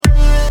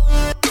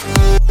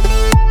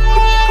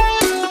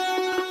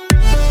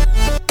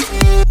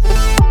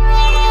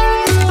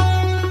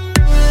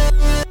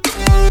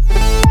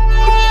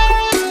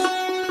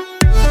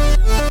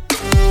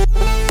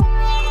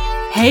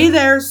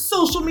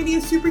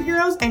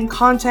superheroes and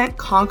content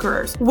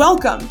conquerors.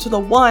 Welcome to the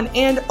one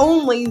and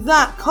only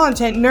That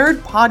Content Nerd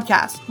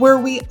podcast, where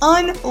we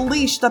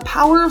unleash the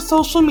power of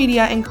social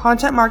media and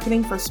content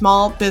marketing for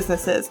small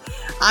businesses.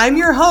 I'm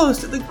your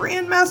host, the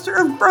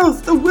Grandmaster of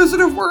Growth, the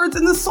Wizard of Words,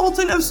 and the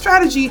Sultan of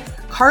Strategy,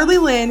 Carly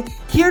Lynn,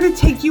 here to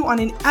take you on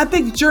an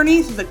epic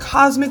journey through the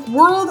cosmic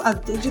world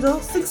of digital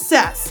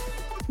success.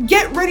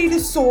 Get ready to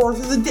soar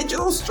through the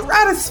digital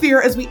stratosphere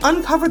as we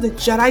uncover the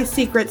Jedi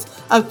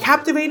secrets of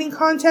captivating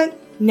content,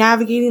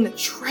 navigating the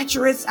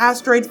treacherous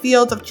asteroid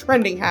fields of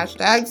trending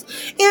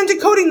hashtags, and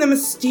decoding the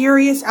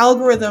mysterious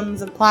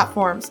algorithms of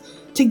platforms.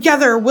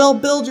 Together, we'll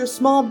build your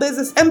small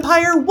business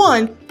empire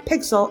one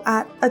pixel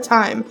at a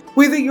time.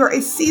 Whether you're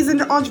a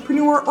seasoned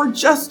entrepreneur or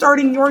just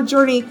starting your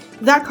journey,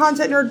 That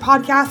Content Nerd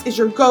podcast is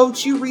your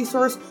go-to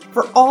resource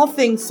for all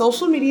things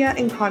social media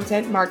and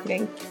content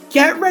marketing.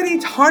 Get ready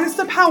to harness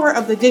the power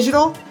of the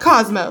digital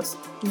cosmos.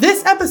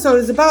 This episode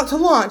is about to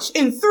launch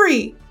in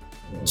 3,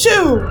 2,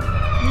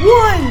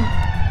 1.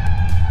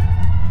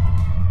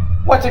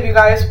 What's up, you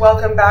guys?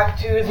 Welcome back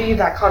to the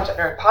That Content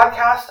Nerd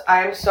podcast.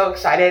 I'm so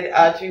excited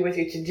to be with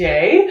you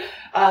today.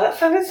 That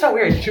sounded so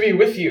weird, to be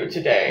with you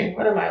today.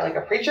 What am I, like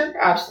a preacher?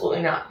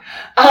 Absolutely not.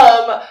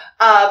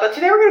 But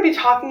today we're going to be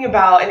talking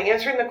about and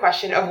answering the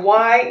question of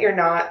why you're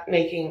not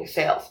making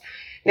sales.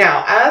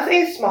 Now, as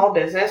a small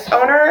business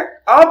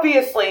owner,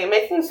 obviously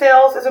making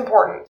sales is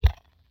important.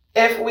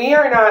 If we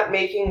are not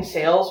making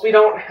sales, we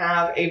don't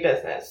have a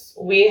business.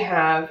 We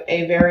have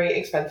a very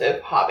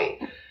expensive hobby.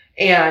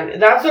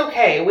 And that's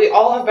okay. We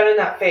all have been in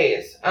that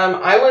phase.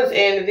 I was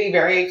in the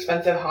very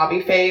expensive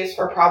hobby phase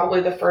for probably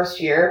the first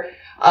year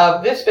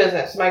of this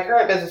business, my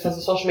current business as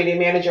a social media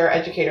manager,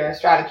 educator, and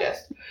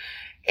strategist.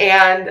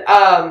 And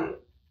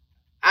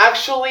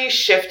actually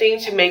shifting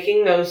to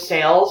making those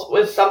sales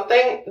was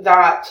something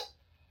that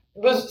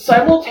was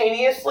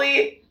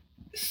simultaneously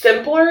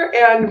simpler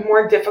and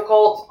more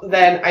difficult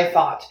than I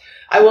thought.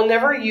 I will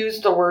never use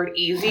the word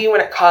easy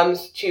when it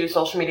comes to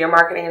social media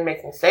marketing and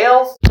making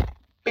sales,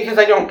 because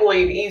I don't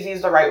believe easy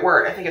is the right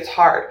word. I think it's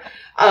hard.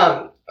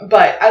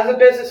 But as a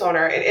business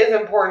owner, it is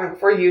important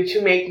for you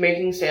to make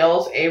making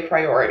sales a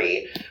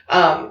priority.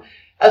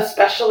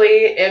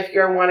 Especially if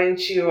you're wanting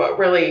to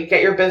really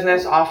get your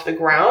business off the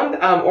ground,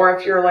 or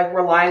if you're like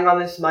relying on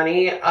this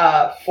money,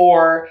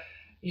 for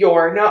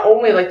your, not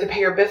only like to pay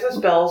your business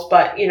bills,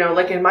 but you know,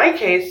 like in my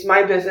case,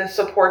 my business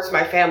supports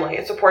my family.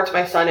 It supports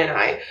my son and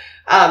I.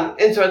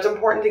 And so it's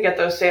important to get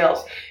those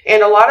sales.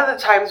 And a lot of the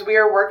times we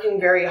are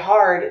working very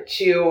hard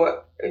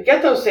to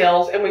get those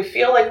sales and we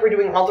feel like we're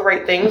doing all the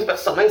right things, but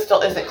something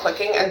still isn't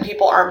clicking and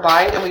people aren't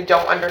buying and we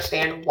don't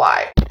understand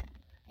why.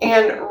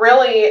 And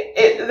really,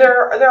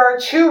 there are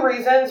two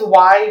reasons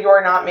why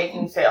you're not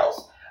making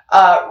sales.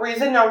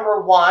 Reason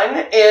number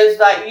one is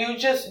that you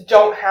just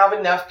don't have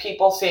enough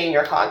people seeing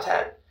your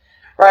content,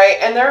 right?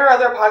 And there are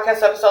other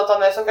podcast episodes on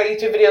this. I've got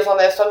YouTube videos on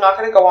this, so I'm not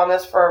going to go on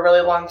this for a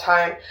really long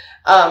time.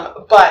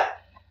 But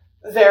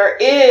there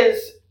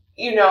is,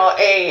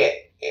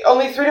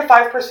 only 3 to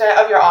 5%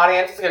 of your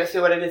audience is going to see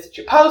what it is that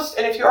you post.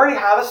 And if you already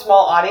have a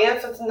small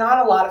audience, it's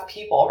not a lot of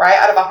people, right?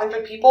 Out of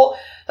 100 people,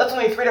 that's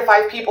only 3 to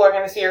 5 people are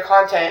going to see your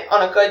content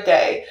on a good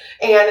day.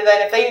 And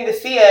then if they need to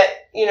see it,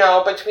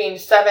 between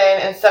 7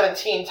 and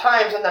 17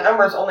 times, and the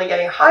number is only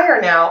getting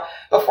higher now,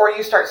 before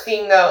you start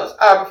seeing those,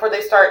 before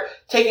they start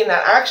taking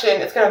that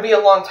action, it's going to be a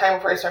long time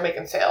before you start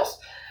making sales.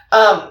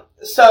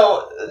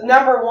 So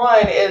number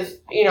one is,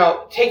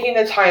 taking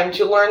the time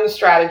to learn the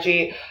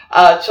strategy,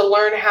 to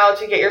learn how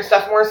to get your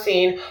stuff more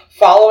seen,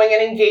 following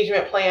an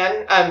engagement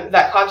plan,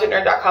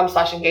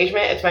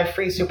 thatcontentnerd.com/engagement. It's my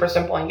free, super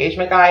simple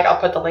engagement guide. I'll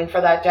put the link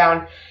for that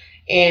down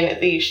in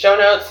the show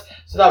notes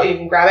so that way you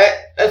can grab it.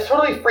 It's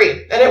totally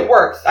free and it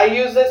works. I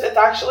use this. It's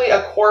actually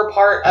a core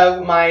part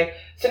of my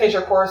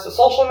signature course, The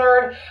Social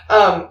Nerd.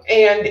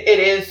 And it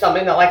is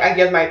something that I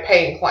give my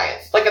paying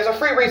clients. It's a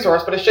free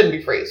resource, but it shouldn't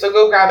be free. So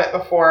go grab it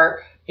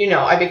before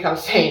I become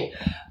sane.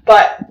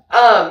 But,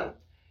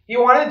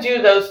 you want to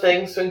do those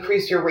things to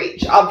increase your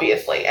reach,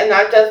 obviously. And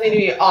that does need to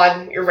be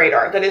on your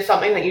radar. That is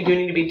something that you do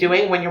need to be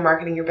doing when you're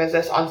marketing your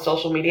business on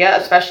social media,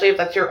 especially if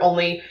that's your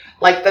only,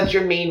 that's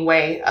your main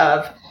way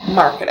of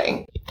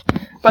marketing.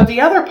 But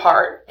the other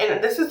part,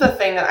 and this is the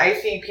thing that I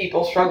see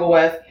people struggle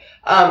with,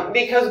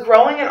 because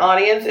growing an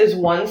audience is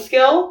one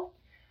skill,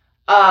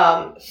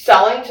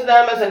 selling to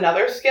them is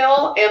another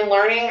skill, and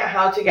learning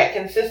how to get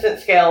consistent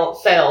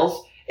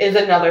sales is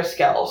another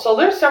skill. So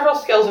there's several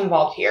skills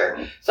involved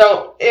here.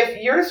 So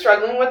if you're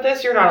struggling with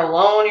this, you're not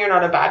alone. You're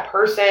not a bad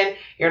person.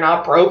 You're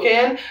not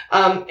broken.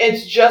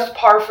 It's just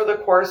par for the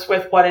course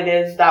with what it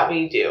is that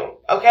we do.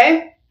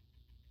 Okay?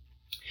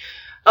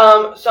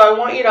 So I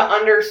want you to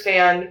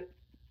understand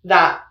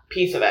that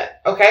piece of it.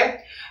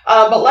 Okay?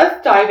 But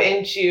let's dive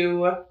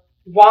into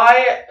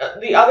why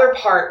the other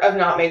part of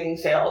not making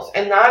sales.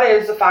 And that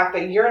is the fact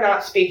that you're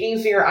not speaking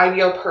so your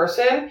ideal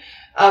person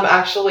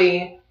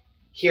actually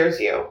hears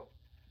you.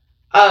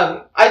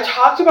 I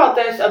talked about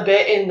this a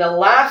bit in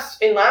last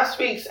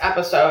week's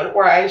episode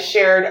where I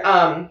shared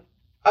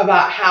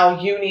about how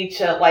you need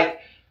to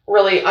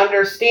really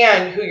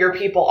understand who your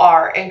people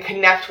are and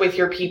connect with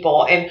your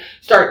people and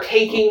start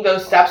taking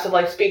those steps of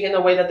like speaking the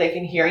way that they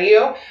can hear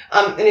you.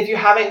 And if you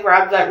haven't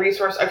grabbed that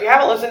resource, if you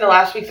haven't listened to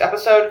last week's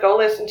episode, go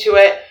listen to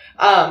it.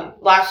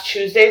 Last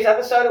Tuesday's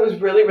episode, it was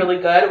really, really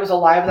good. It was a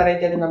live that I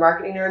did in the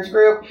Marketing Nerds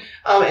group.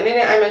 And in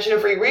it, I mentioned a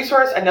free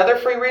resource, another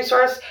free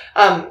resource,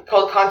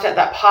 called Content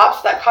That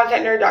Pops, that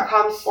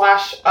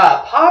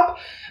contentnerd.com/pop.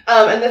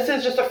 And this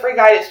is just a free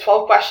guide. It's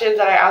 12 questions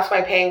that I ask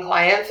my paying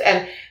clients.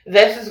 And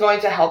this is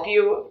going to help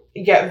you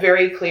get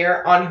very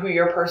clear on who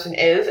your person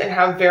is and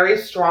have very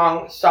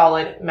strong,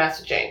 solid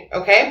messaging.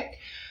 Okay.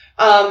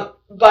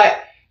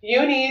 But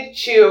you need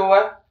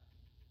to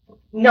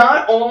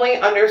not only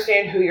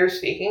understand who you're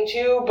speaking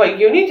to, but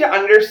you need to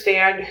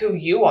understand who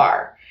you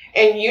are.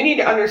 And you need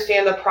to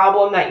understand the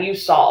problem that you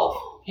solve.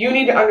 You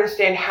need to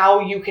understand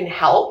how you can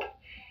help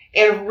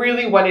and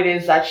really what it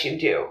is that you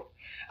do.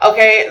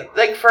 Okay,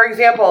 like for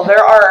example,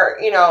 there are,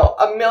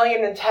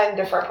 1,010,000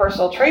 different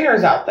personal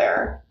trainers out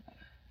there,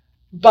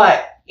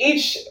 but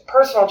each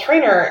personal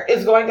trainer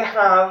is going to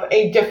have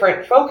a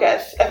different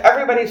focus. If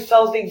everybody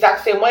sells the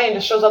exact same way and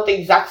just shows up the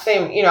exact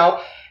same,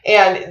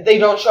 and they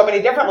don't show up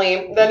any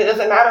differently, then it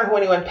doesn't matter who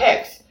anyone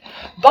picks.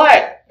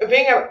 But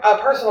being a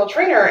personal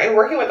trainer and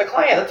working with a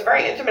client, that's a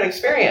very intimate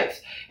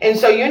experience. And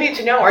so you need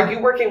to know, are you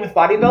working with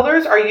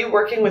bodybuilders? Are you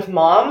working with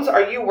moms?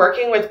 Are you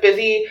working with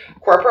busy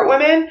corporate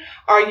women?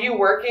 Are you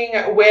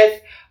working with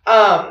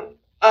an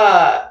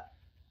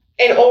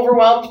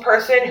overwhelmed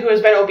person who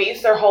has been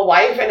obese their whole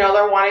life and now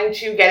they're wanting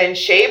to get in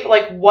shape?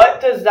 Like,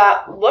 what does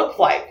that look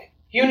like?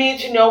 You need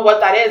to know what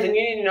that is, and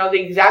you need to know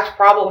the exact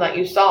problem that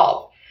you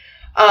solve.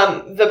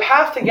 The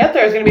path to get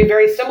there is going to be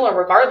very similar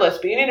regardless,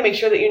 but you need to make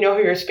sure that you know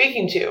who you're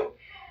speaking to.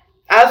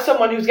 As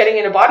someone who's getting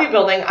into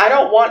bodybuilding, I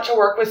don't want to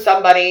work with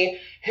somebody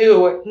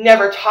who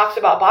never talks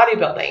about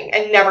bodybuilding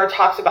and never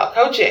talks about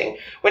coaching.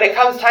 When it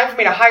comes time for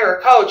me to hire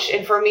a coach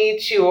and for me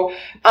to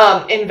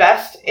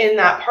invest in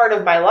that part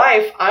of my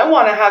life, I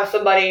want to have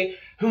somebody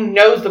who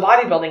knows the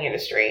bodybuilding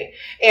industry,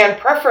 and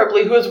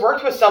preferably who has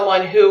worked with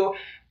someone who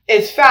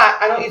is fat.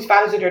 I don't use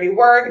fat as a dirty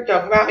word.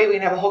 Don't come at me. We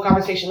can have a whole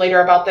conversation later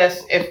about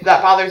this if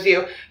that bothers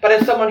you. But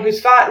as someone who's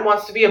fat and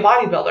wants to be a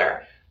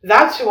bodybuilder,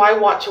 that's who I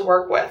want to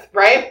work with,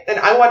 right? And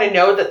I want to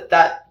know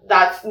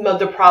that's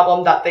the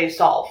problem that they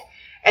solve,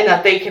 and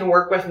that they can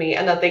work with me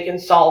and that they can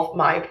solve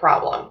my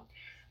problem.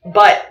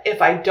 But if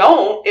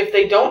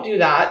they don't do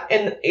that,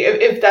 and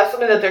if that's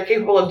something that they're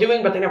capable of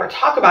doing, but they never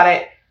talk about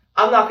it,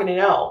 I'm not going to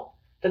know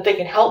that they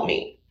can help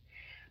me.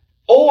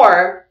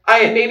 Or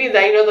maybe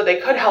they know that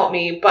they could help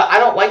me, but I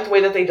don't like the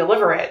way that they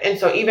deliver it. And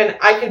so even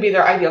I could be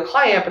their ideal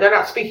client, but they're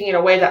not speaking in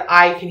a way that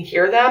I can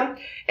hear them.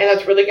 And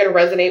that's really going to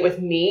resonate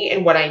with me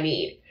and what I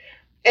need.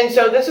 And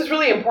so this is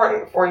really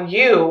important for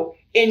you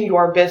in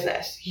your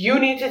business. You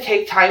need to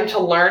take time to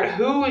learn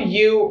who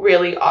you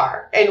really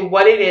are and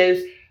what it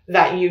is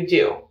that you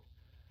do.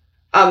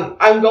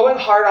 I'm going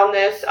hard on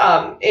this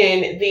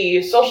in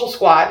the Social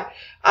Squad,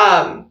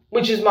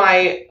 which is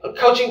my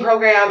coaching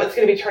program. It's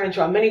going to be turned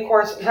into a mini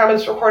course. At the time of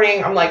this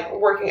recording, I'm like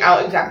working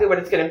out exactly what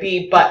it's going to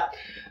be. But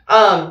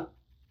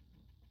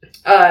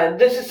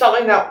this is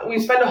something that we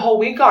spend a whole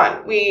week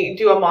on. We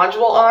do a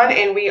module on,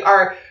 and we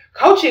are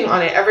coaching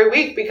on it every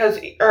week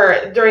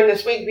during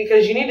this week,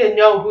 because you need to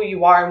know who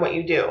you are and what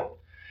you do.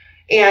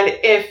 And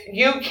if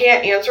you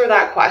can't answer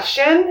that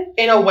question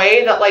in a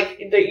way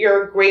that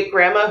your great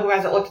grandma who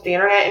hasn't looked at the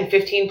internet in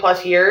 15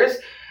 plus years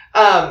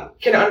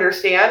can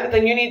understand,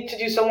 then you need to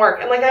do some work.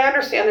 And I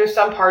understand there's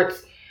some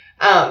parts,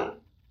 my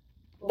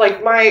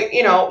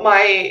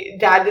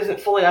dad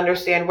doesn't fully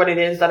understand what it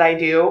is that I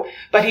do,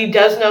 but he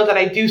does know that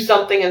I do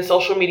something in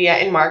social media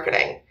and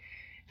marketing.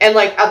 And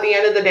at the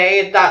end of the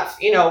day, that's,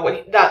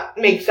 that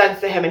makes sense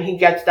to him, and he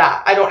gets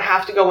that. I don't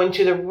have to go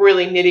into the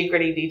really nitty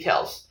gritty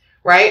details,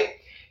 right?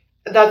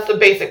 That's the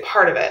basic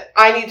part of it.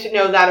 I need to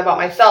know that about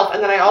myself.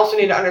 And then I also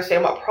need to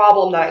understand what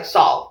problem that I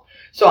solve.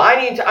 So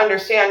I need to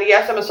understand,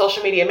 yes, I'm a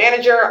social media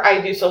manager. I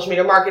do social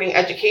media marketing,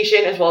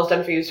 education, as well as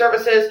done for you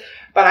services,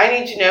 but I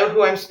need to know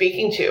who I'm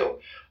speaking to.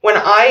 When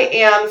I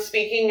am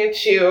speaking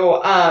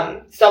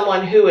to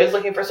someone who is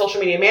looking for social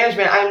media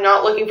management, I'm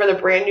not looking for the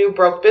brand new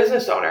broke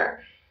business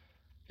owner,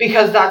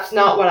 because that's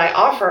not what I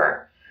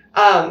offer.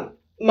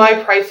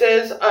 My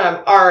prices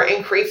are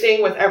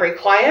increasing with every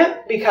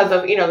client because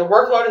of, the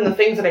workload and the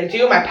things that I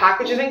do. My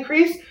packages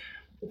increase.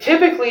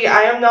 Typically,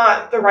 I am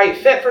not the right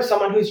fit for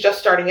someone who's just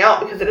starting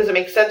out, because it doesn't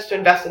make sense to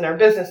invest in their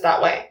business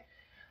that way.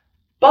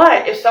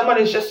 But if someone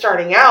is just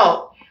starting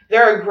out,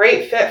 they're a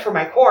great fit for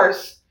my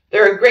course.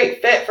 They're a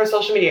great fit for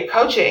social media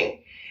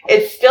coaching.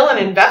 It's still an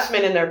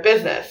investment in their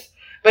business,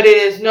 but it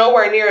is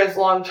nowhere near as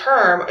long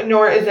term,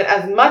 nor is it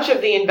as much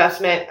of the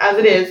investment as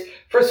it is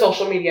for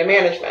social media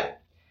management.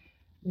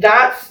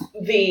 That's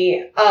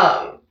the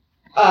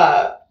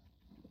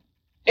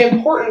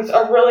importance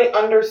of really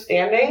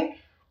understanding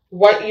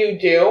what you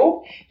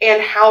do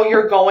and how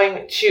you're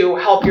going to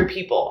help your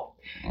people.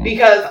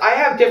 Because I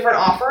have different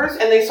offers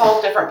and they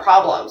solve different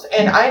problems.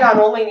 And I not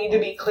only need to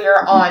be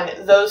clear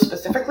on those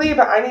specifically,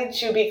 but I need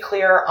to be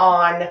clear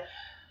on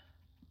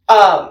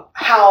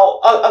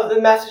of the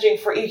messaging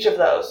for each of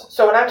those.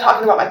 So when I'm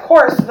talking about my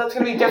course, that's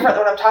going to be different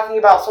than when I'm talking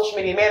about social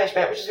media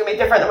management, which is going to be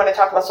different than when I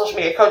talk about social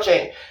media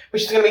coaching,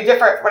 which is going to be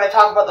different when I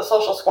talk about the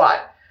social squad,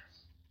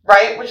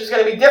 right? Which is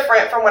going to be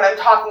different from when I'm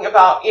talking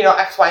about,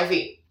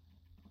 XYZ.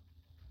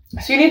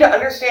 So you need to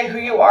understand who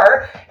you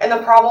are and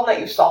the problem that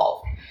you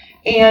solve.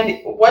 And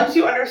once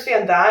you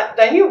understand that,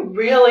 then you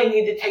really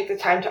need to take the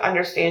time to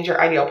understand your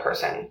ideal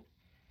person.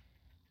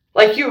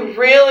 Like, you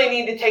really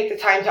need to take the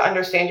time to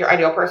understand your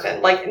ideal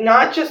person. Like,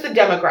 not just the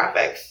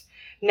demographics,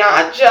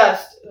 not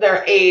just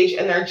their age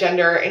and their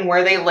gender and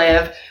where they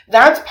live.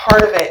 That's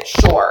part of it,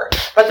 sure.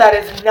 But that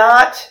is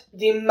not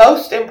the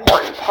most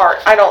important part,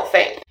 I don't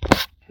think.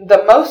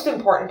 The most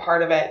important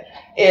part of it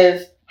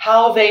is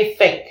how they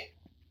think.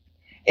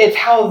 It's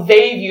how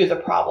they view the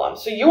problem.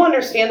 So you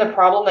understand the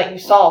problem that you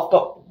solve,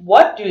 but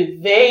what do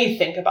they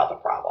think about the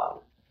problem?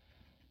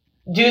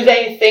 Do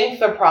they think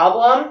the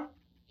problem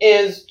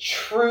is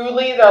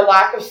truly their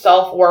lack of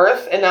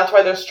self-worth, and that's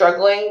why they're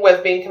struggling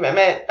with being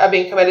committed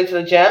to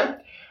the gym?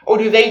 Or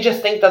do they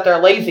just think that they're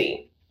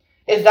lazy?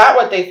 Is that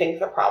what they think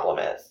the problem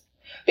is?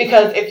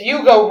 Because if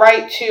you go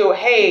right to,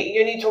 hey,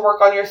 you need to work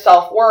on your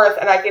self-worth,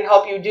 and I can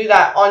help you do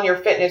that on your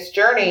fitness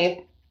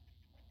journey,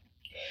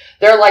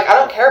 they're like, I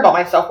don't care about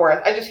my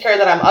self-worth. I just care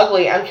that I'm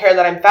ugly. I care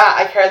that I'm fat.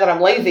 I care that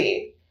I'm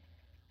lazy.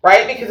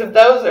 Right? Because if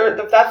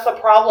that's the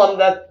problem,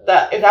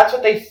 if that's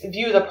what they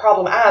view the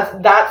problem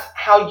as, that's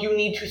how you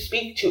need to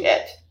speak to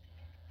it.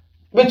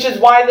 Which is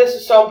why this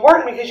is so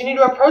important, because you need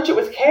to approach it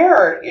with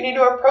care. You need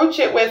to approach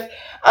it with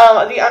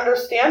the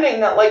understanding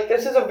that, like,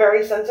 this is a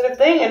very sensitive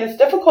thing and it's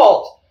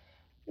difficult.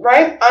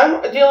 Right?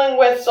 I'm dealing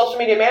with social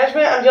media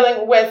management. I'm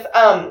dealing with,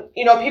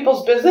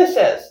 people's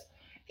businesses.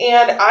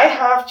 And I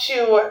have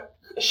to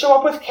show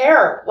up with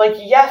care. Like,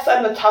 yes,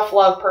 I'm the tough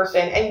love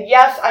person. And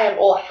yes,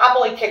 will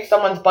happily kick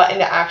someone's butt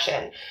into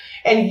action.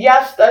 And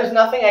yes, there's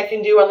nothing I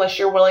can do unless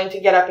you're willing to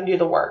get up and do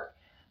the work.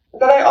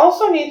 But I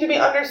also need to be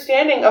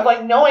understanding of,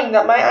 like, knowing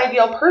that my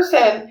ideal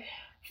person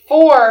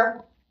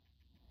for,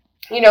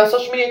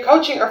 social media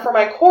coaching or for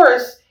my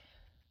course,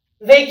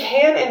 they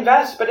can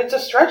invest, but it's a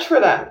stretch for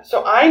them.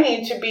 So I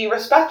need to be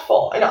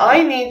respectful, and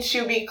I need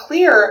to be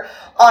clear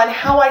on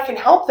how I can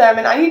help them.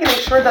 And I need to make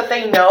sure that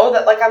they know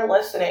that, like, I'm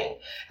listening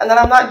and that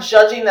I'm not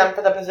judging them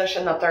for the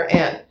position that they're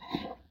in.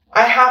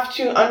 I have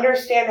to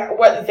understand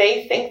what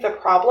they think the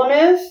problem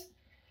is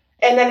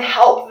and then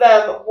help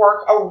them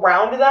work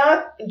around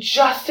that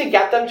just to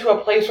get them to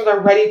a place where they're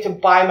ready to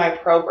buy my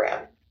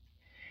program.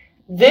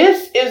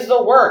 This is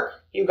the work,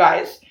 you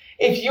guys.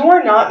 If you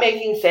are not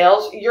making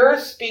sales, you're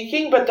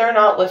speaking, but they're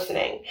not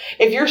listening.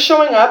 If you're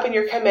showing up and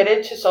you're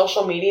committed to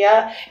social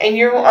media and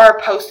you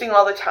are posting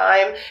all the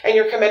time and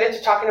you're committed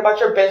to talking about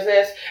your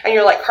business and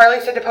you're like,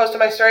 Carly said to post on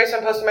my stories, so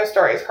I'm posting my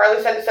stories.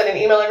 Carly said to send an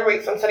email every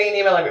week, so I'm sending an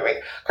email every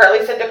week.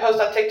 Carly said to post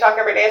on TikTok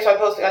every day, so I'm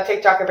posting on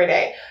TikTok every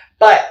day.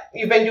 But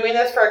you've been doing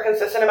this for a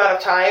consistent amount of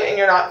time and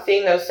you're not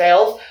seeing those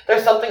sales,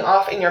 there's something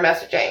off in your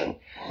messaging.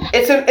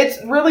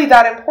 It's really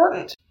that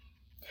important.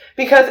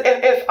 Because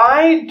if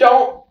I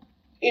don't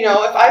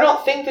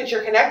think that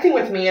you're connecting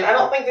with me and I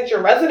don't think that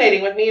you're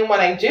resonating with me and what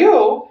I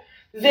do,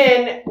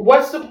 then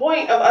what's the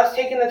point of us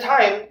taking the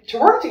time to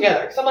work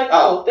together? Because I'm like,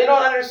 oh, they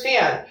don't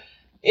understand,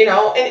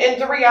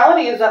 and the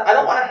reality is that I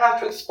don't want to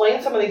have to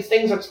explain some of these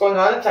things that's going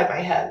on inside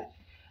my head.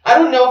 I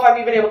don't know if I'm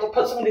even able to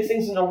put some of these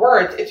things into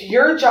words. It's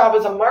your job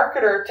as a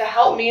marketer to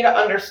help me to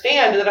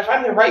understand that if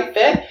I'm the right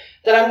fit,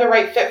 that I'm the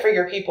right fit for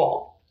your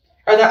people.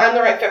 Or that I'm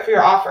the right fit for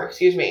your offer,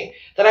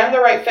 that I'm the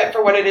right fit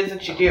for what it is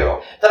that you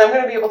do, that I'm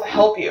going to be able to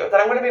help you, that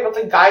I'm going to be able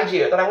to guide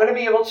you, that I'm going to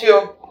be able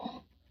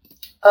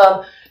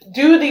to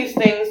do these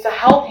things to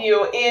help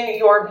you in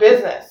your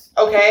business,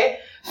 okay?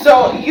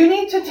 So you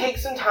need to take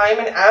some time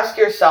and ask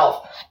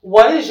yourself,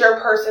 what is your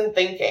person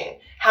thinking?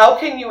 How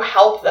can you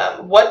help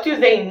them? What do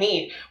they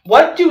need?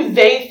 What do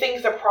they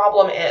think the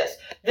problem is?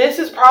 This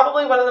is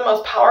probably one of the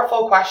most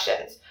powerful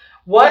questions.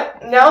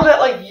 Now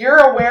that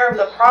you're aware of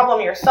the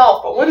problem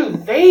yourself, but what do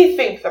they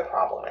think the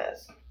problem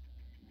is?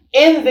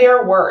 In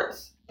their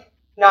words.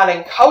 Not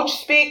in coach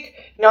speak,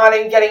 not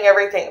in getting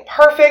everything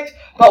perfect,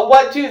 but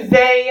what do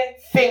they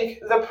think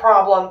the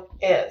problem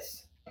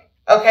is?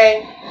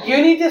 Okay? You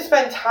need to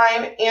spend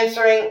time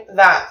answering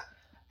that.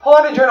 Pull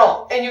out a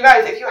journal. And you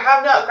guys, if you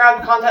have not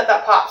grabbed Content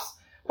That Pops,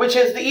 which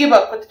is the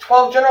ebook with the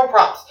 12 journal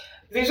prompts,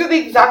 these are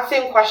the exact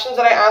same questions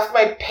that I ask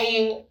my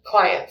paying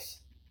clients.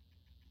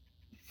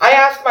 I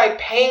ask my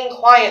paying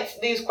clients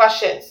these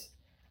questions,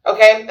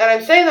 okay? And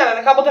I'm saying that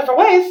in a couple different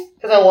ways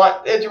because I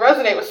want it to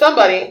resonate with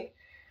somebody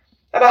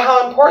about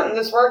how important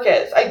this work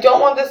is. I don't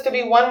want this to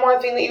be one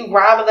more thing that you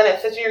grab and then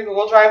it sits in your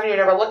Google Drive and you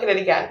never look at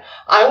it again.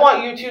 I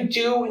want you to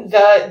do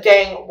the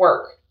dang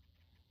work.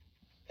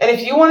 And if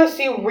you want to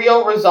see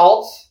real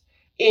results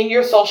in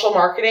your social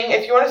marketing,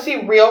 if you want to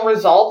see real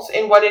results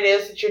in what it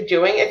is that you're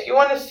doing, if you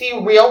want to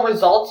see real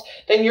results,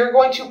 then you're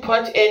going to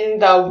put in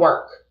the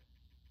work.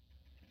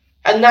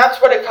 And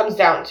that's what it comes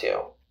down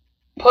to.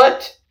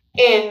 Put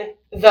in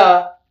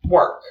the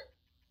work.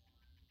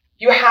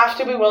 You have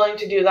to be willing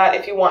to do that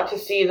if you want to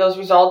see those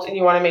results and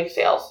you want to make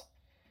sales.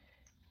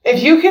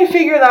 If you can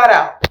figure that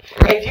out,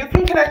 if you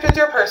can connect with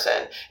your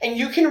person and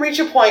you can reach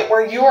a point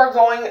where you are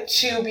going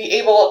to be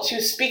able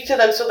to speak to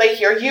them so they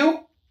hear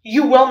you,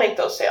 you will make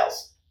those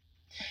sales.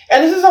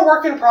 And this is a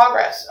work in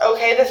progress,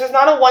 okay? This is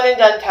not a one and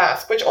done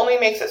task, which only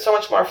makes it so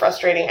much more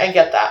frustrating. I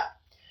get that.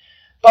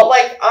 But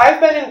like, I've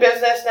been in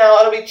business now,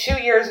 it'll be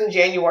 2 years in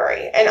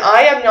January, and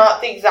I am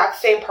not the exact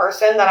same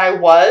person that I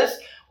was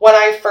when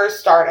I first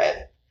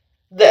started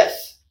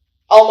this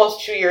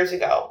almost 2 years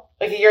ago,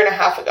 like a year and a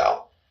half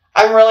ago.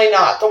 I'm really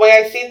not. The way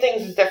I see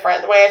things is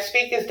different. The way I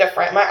speak is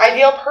different. My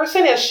ideal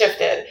person has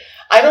shifted.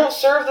 I don't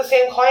serve the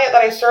same client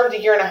that I served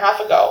a year and a half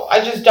ago. I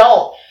just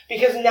don't.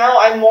 Because now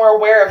I'm more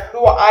aware of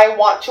who I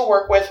want to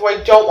work with, who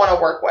I don't want to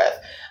work with.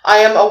 I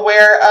am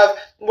aware of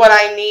what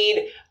I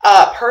need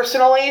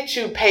personally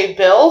to pay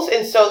bills.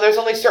 And so there's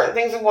only certain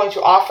things I'm going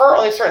to offer,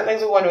 only certain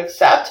things I'm going to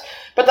accept.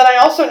 But then I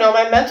also know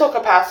my mental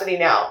capacity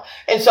now.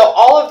 And so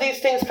all of these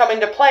things come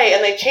into play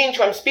and they change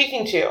who I'm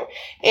speaking to.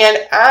 And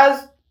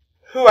as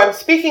who I'm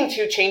speaking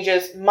to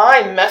changes,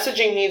 my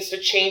messaging needs to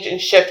change and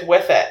shift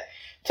with it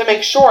to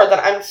make sure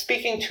that I'm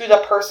speaking to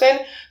the person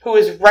who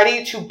is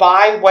ready to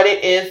buy what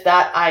it is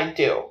that I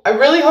do. I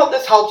really hope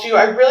this helped you.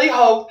 I really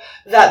hope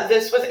that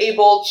this was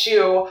able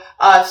to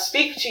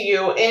speak to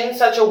you in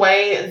such a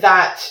way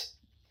that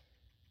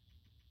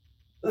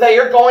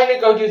you're going to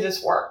go do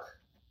this work.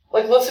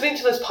 Like, listening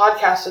to this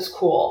podcast is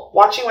cool.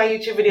 Watching my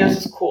YouTube videos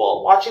is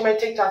cool. Watching my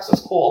TikToks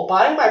is cool.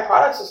 Buying my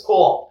products is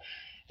cool.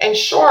 And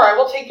sure, I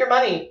will take your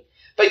money.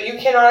 But you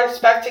cannot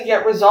expect to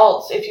get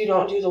results if you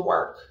don't do the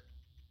work.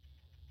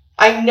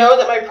 I know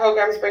that my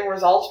programs bring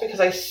results because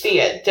I see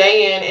it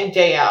day in and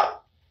day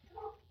out.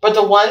 But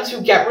the ones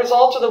who get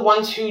results are the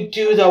ones who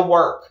do the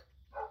work.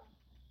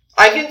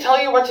 I can tell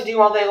you what to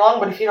do all day long,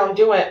 but if you don't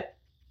do it,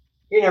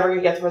 you're never going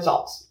to get the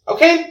results.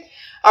 Okay?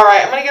 All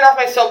right, I'm going to get off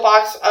my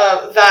soapbox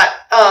of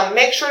that.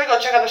 Make sure to go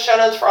check out the show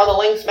notes for all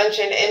the links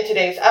mentioned in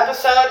today's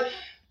episode.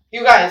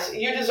 You guys,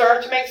 you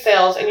deserve to make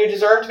sales and you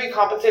deserve to be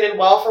compensated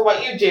well for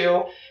what you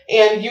do.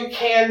 And you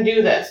can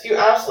do this. You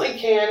absolutely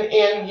can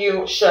and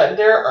you should.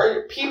 There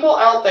are people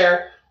out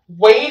there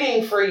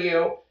waiting for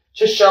you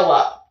to show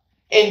up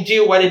and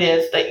do what it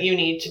is that you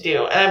need to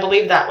do. And I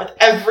believe that with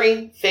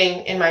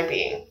everything in my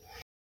being.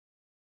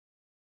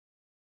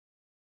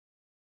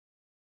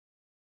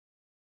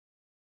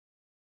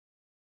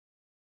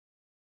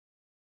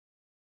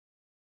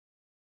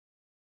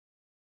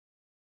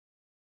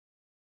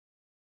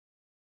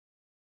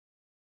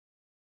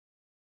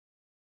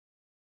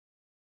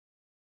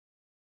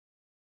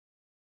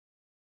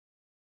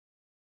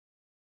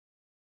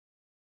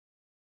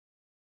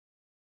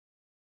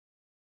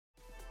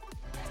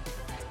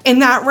 And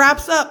that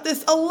wraps up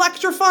this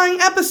electrifying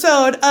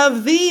episode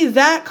of the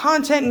That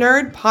Content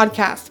Nerd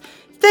podcast.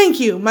 Thank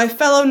you, my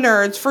fellow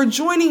nerds, for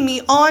joining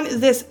me on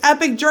this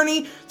epic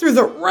journey through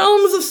the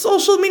realms of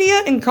social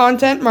media and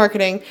content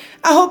marketing.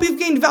 I hope you've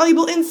gained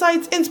valuable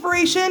insights,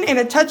 inspiration, and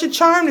a touch of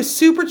charm to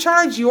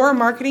supercharge your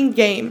marketing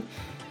game.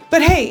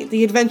 But hey,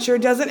 the adventure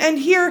doesn't end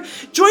here.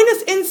 Join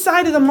us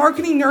inside of the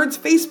Marketing Nerds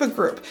Facebook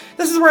group.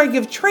 This is where I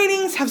give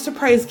trainings, have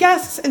surprise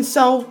guests, and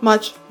so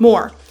much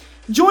more.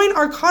 Join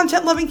our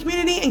content-loving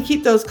community and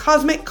keep those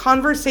cosmic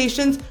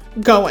conversations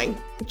going.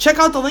 Check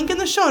out the link in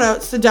the show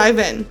notes to dive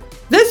in.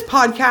 This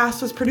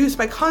podcast was produced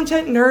by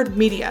Content Nerd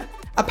Media,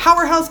 a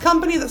powerhouse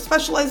company that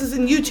specializes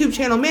in YouTube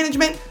channel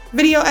management,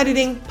 video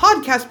editing,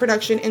 podcast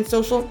production, and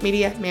social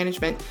media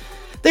management.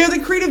 They are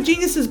the creative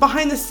geniuses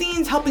behind the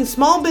scenes helping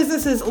small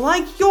businesses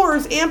like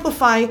yours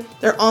amplify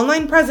their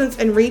online presence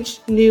and reach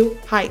new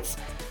heights.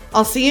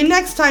 I'll see you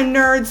next time,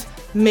 nerds.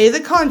 May the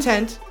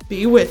content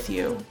be with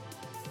you.